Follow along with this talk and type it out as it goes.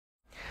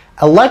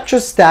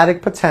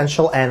Electrostatic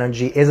potential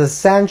energy is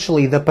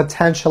essentially the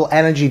potential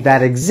energy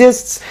that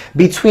exists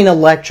between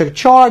electric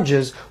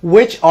charges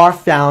which are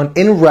found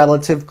in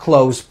relative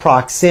close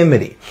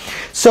proximity.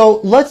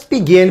 So let's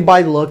begin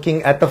by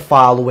looking at the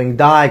following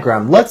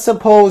diagram. Let's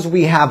suppose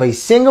we have a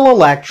single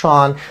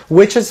electron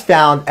which is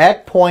found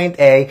at point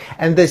A,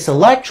 and this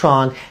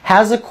electron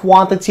has a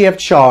quantity of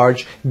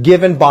charge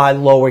given by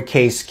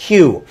lowercase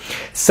q.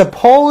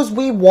 Suppose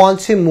we want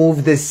to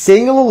move this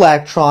single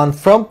electron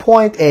from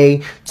point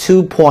A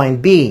to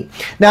point B.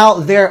 Now,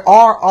 there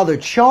are other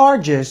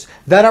charges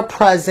that are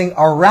present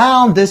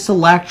around this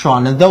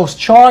electron, and those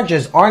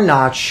charges are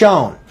not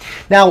shown.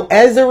 Now,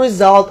 as a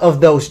result of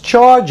those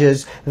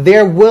charges,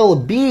 there will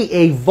be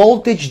a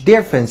voltage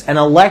difference, an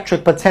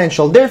electric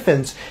potential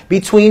difference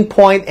between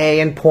point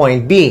A and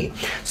point B.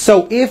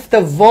 So if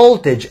the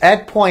voltage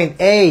at point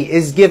A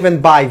is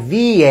given by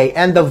VA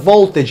and the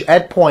voltage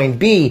at point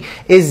B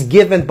is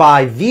given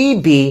by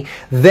VB,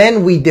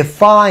 then we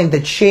define the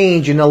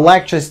change in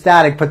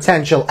electrostatic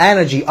potential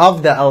energy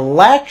of the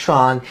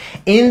electron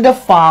in the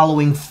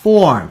following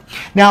form.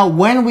 Now,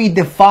 when we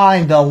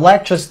define the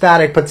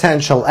electrostatic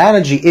potential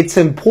energy, it's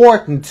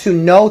important to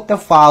note the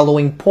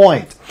following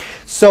point.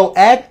 So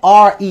at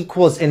r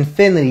equals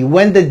infinity,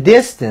 when the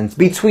distance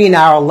between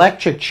our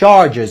electric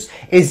charges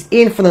is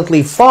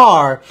infinitely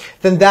far,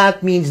 then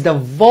that means the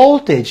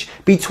voltage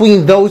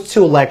between those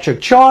two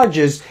electric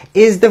charges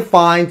is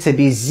defined to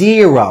be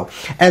 0.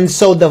 And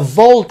so the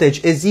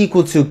voltage is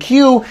equal to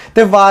Q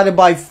divided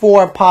by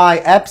 4 pi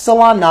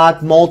epsilon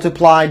naught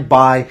multiplied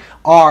by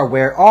r,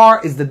 where r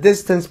is the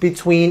distance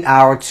between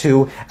our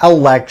two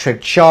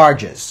electric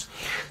charges.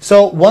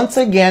 So once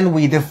again,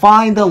 we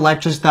define the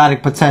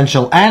electrostatic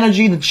potential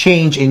energy, the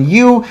change in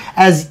U,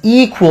 as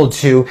equal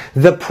to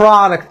the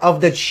product of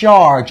the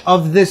charge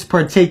of this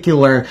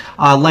particular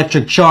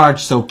electric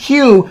charge, so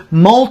Q,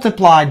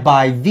 multiplied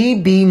by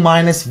VB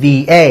minus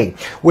VA,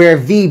 where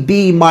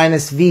VB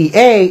minus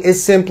VA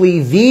is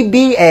simply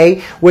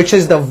VBA, which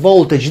is the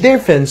voltage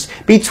difference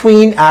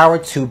between our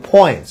 2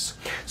 points.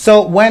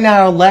 So when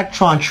our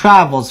electron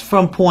travels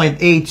from point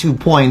A to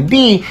point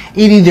B,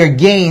 it either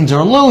gains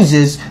or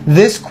loses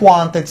this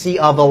quantity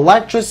of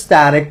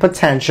electrostatic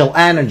potential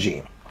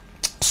energy.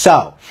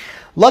 So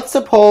let's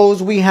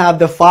suppose we have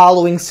the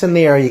following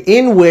scenario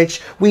in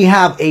which we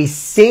have a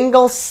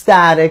single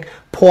static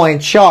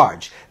point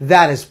charge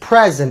that is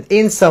present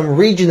in some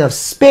region of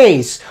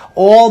space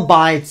all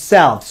by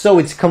itself. So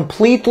it's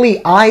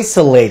completely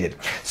isolated.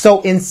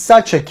 So in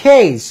such a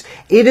case,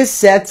 it is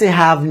said to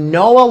have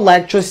no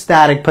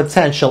electrostatic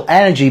potential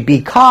energy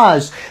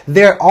because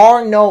there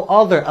are no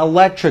other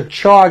electric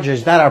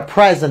charges that are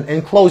present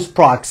in close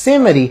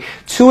proximity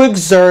to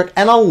exert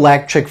an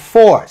electric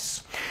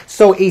force.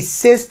 So a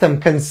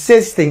system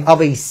consisting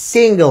of a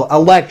single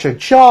electric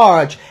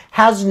charge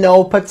has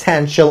no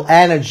potential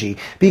energy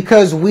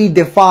because we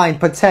define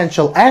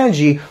potential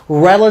energy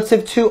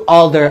relative to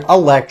other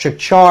electric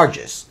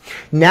charges.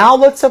 Now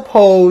let's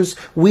suppose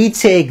we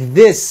take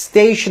this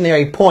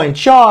stationary point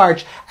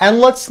charge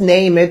and let's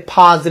name it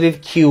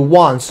positive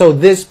Q1. So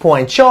this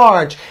point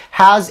charge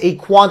has a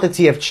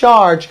quantity of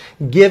charge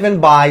given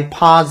by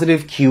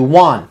positive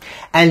Q1.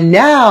 And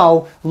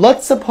now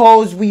let's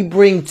suppose we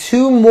bring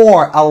 2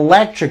 more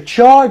electric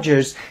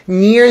charges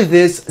near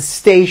this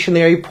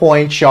stationary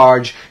point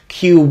charge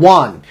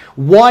Q1.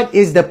 What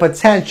is the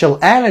potential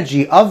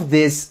energy of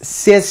this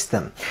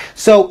system?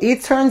 So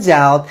it turns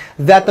out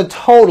that the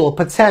total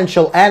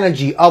potential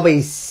energy of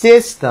a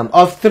system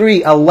of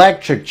 3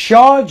 electric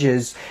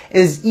charges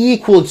is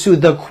equal to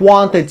the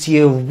quantity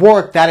of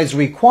work that is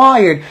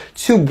required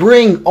to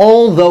bring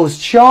all those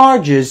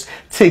charges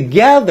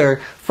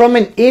together from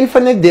an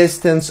infinite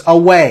distance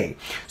away.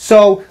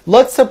 So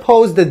let's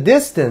suppose the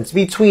distance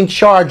between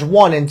charge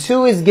 1 and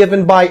 2 is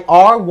given by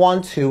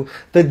R12,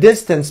 the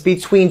distance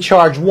between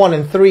charge 1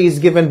 and 3 is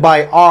given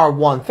by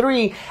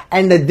R13,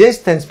 and the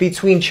distance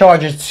between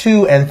charges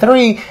 2 and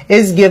 3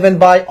 is given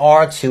by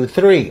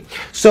R23.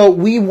 So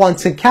we want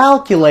to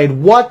calculate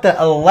what the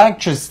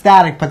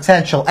electrostatic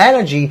potential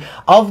energy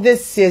of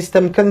this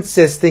system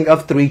consisting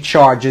of 3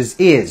 charges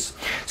is.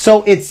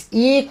 So it's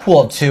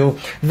equal to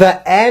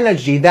the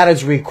energy that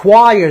is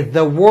required,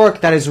 the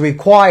work that is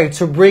required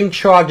to bring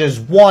charges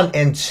 1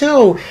 and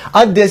 2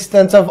 a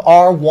distance of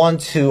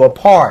R12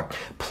 apart,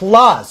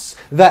 plus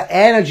the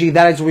energy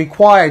that is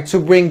required to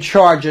bring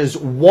charges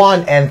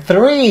 1 and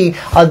 3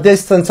 a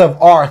distance of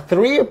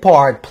R3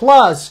 apart,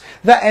 plus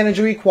the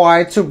energy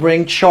required to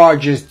bring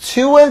charges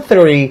 2 and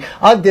 3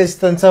 a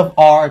distance of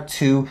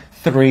R2,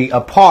 3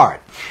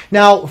 apart.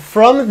 Now,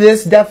 from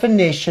this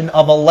definition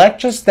of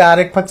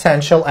electrostatic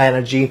potential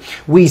energy,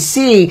 we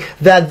see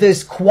that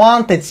this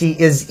quantity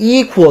is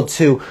equal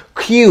to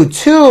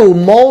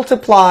Q2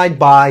 multiplied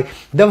by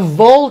the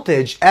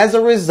voltage as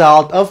a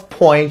result of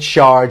point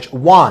charge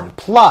 1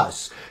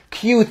 plus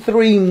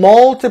Q3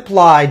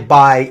 multiplied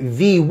by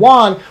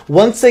V1,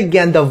 once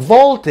again the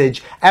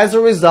voltage as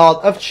a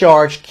result of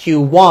charge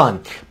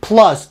Q1,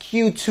 plus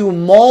Q2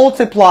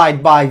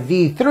 multiplied by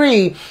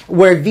V3,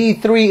 where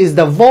V3 is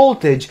the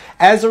voltage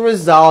as a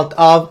result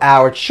of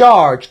our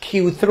charge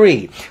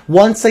Q3.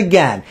 Once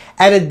again,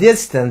 at a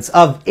distance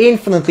of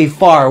infinitely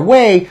far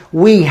away,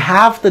 we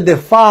have to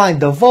define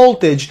the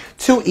voltage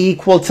to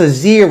equal to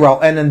 0.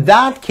 And in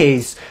that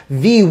case,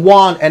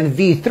 V1 and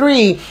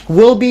V3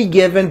 will be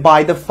given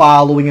by the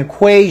following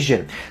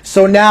equation.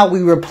 So now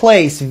we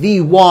replace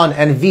V1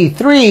 and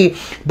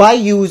V3 by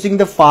using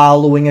the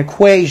following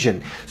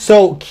equation.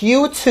 So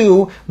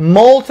Q2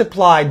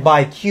 multiplied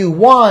by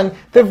Q1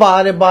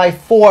 divided by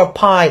 4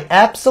 pi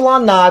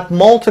epsilon naught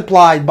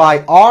multiplied by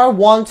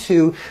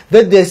R12,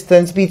 the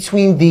distance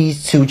between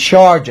these two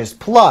charges,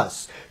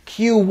 plus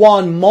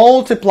Q1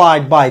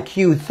 multiplied by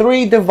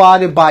Q3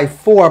 divided by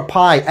 4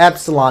 pi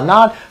epsilon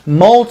naught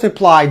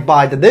multiplied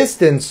by the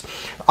distance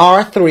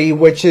R3,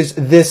 which is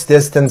this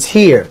distance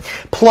here,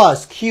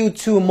 plus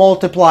Q2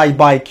 multiplied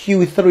by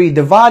Q3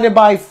 divided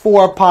by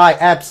 4 pi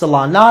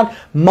epsilon naught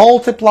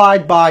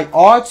multiplied by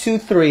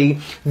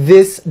R23,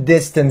 this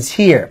distance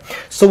here.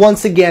 So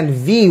once again,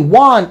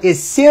 V1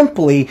 is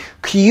simply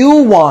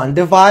Q1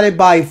 divided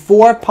by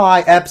 4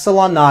 pi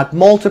epsilon naught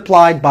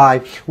multiplied by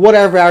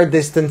whatever our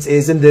distance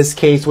is in this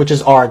case, which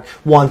is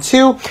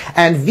R12,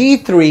 and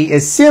V3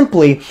 is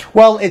simply,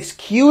 well, it's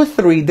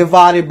Q3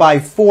 divided by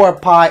 4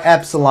 pi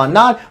epsilon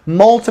naught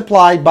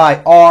multiplied by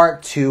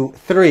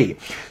R23.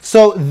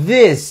 So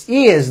this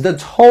is the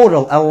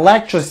total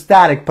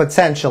electrostatic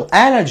potential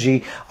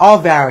energy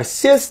of our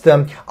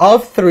system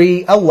of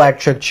 3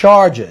 electric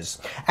charges.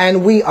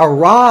 And we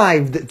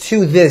arrived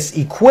to this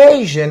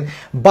equation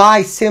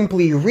by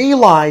simply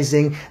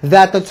realizing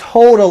that the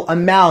total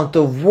amount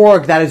of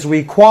work that is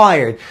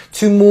required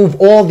to move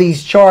all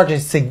these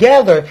charges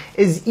together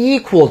is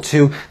equal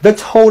to the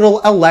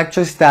total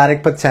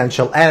electrostatic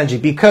potential energy,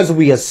 because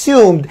we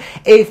assumed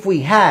if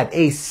we had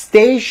a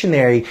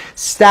stationary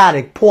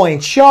static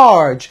point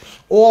charge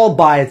all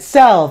by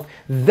itself,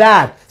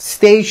 that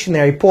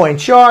stationary point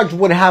charge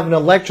would have an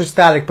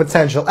electrostatic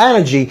potential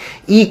energy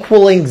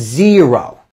equaling 0.